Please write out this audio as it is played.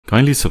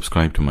Kindly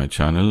subscribe to my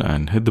channel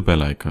and hit the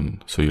bell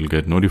icon so you'll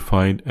get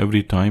notified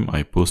every time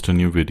I post a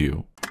new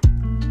video.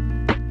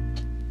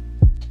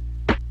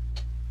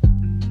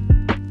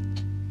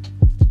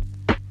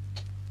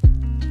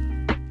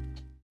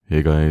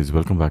 Hey guys,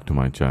 welcome back to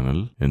my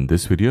channel. In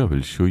this video, I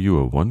will show you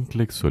a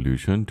one-click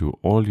solution to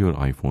all your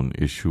iPhone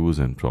issues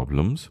and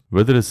problems.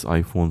 Whether it's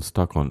iPhone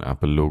stuck on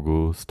Apple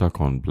logo,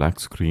 stuck on black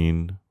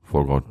screen,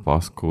 forgot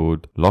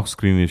passcode, lock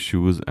screen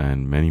issues,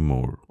 and many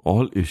more.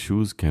 All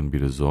issues can be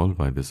resolved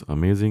by this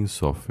amazing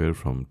software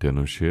from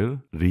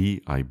Tenorshare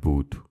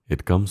ReiBoot.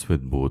 It comes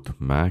with both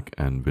Mac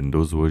and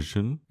Windows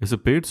version. It's a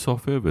paid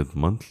software with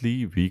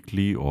monthly,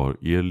 weekly, or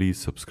yearly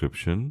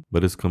subscription,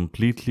 but is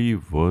completely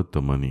worth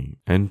the money.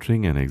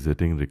 Entering and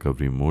exiting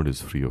recovery mode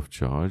is free of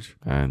charge,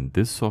 and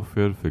this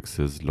software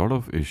fixes a lot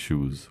of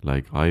issues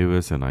like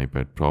iOS and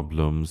iPad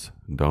problems,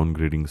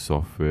 downgrading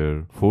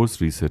software,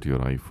 force reset your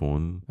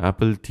iPhone,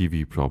 Apple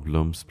TV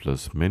problems,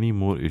 plus many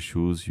more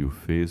issues you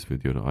face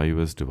with your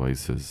iOS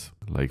devices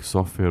like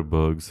software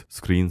bugs,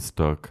 screen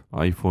stuck,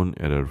 iPhone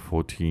error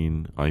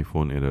 14,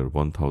 iPhone error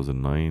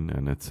 1009,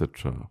 and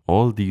etc.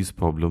 All these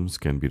problems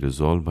can be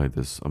resolved by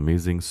this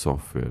amazing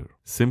software.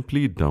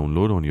 Simply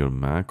download on your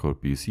Mac or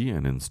PC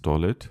and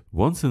install it.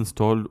 Once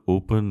installed,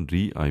 open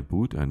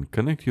ReiBoot and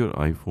connect your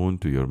iPhone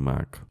to your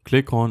Mac.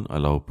 Click on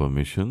Allow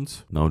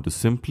Permissions. Now to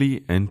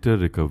simply enter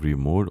recovery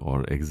mode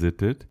or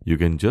exit it, you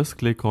can just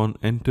click on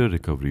Enter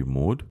Recovery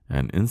Mode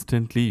and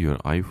instantly your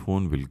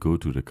iPhone will go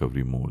to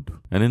recovery mode.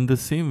 And in the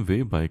same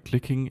way, by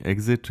clicking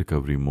Exit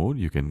Recovery Mode,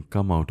 you can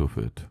come out of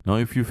it. Now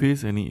if you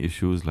face any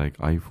issues like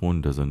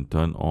iPhone doesn't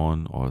turn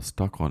on or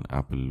stuck on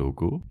Apple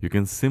logo, you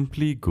can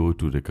simply go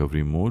to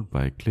recovery mode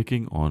by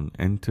clicking on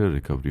Enter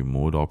Recovery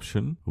Mode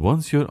option.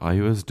 Once your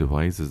iOS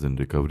device is in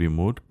recovery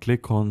mode,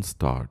 click on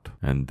Start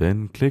and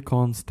then click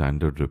on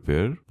Standard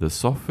Repair. The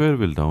software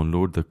will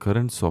download the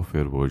current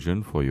software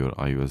version for your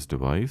iOS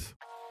device.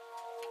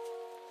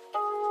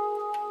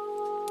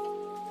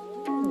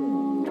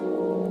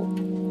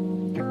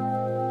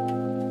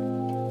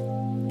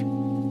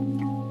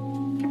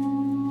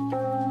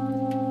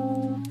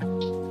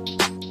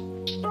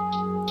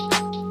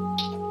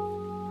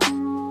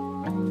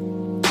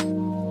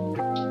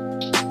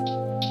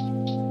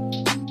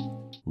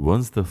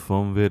 Once the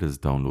firmware is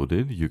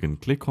downloaded, you can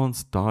click on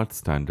Start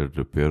Standard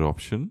Repair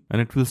option and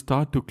it will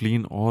start to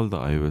clean all the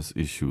iOS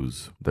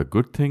issues. The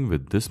good thing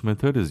with this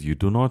method is you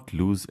do not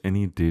lose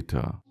any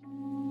data.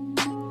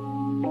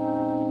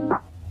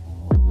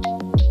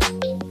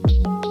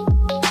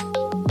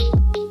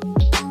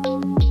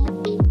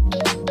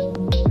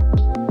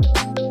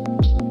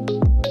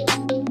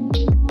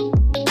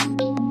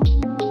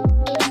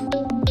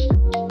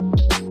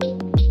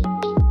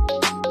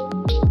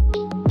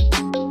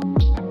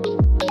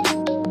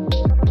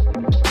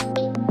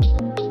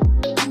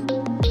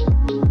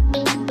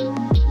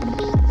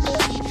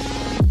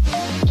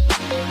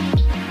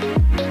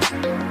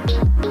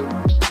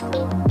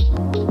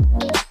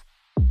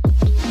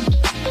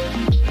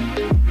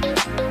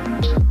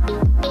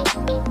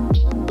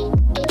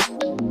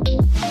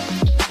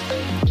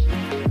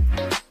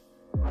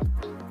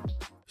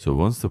 So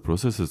once the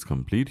process is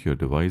complete, your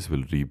device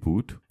will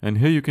reboot, and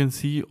here you can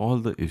see all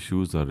the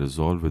issues are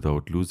resolved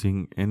without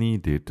losing any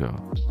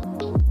data.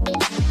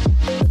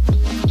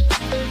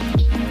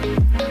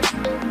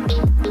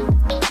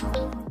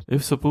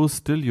 If suppose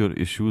still your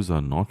issues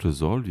are not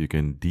resolved, you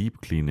can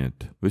deep clean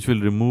it, which will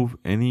remove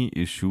any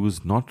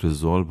issues not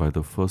resolved by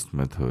the first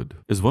method.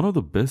 It's one of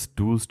the best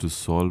tools to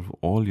solve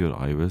all your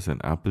iOS and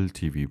Apple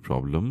TV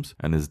problems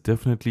and is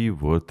definitely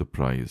worth the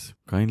price.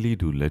 Kindly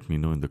do let me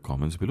know in the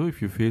comments below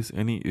if you face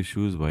any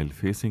issues while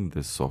facing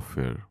this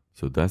software.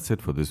 So that's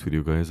it for this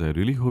video guys. I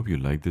really hope you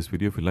liked this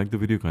video. If you liked the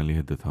video, kindly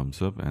hit the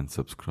thumbs up and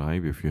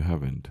subscribe if you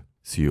haven't.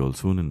 See you all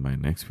soon in my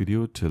next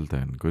video. Till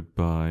then,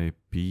 goodbye,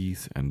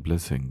 peace and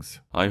blessings.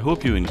 I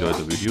hope you enjoyed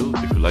the video.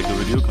 If you like the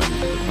video, kindly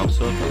hit the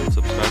thumbs up and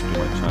subscribe to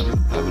my channel.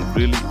 I will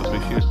really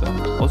appreciate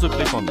that. Also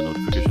click on the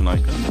notification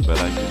icon and the bell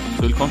icon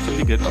so you'll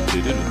constantly get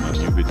updated with my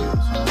new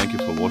videos. Thank you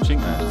for watching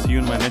and see you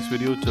in my next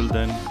video. Till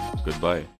then, goodbye.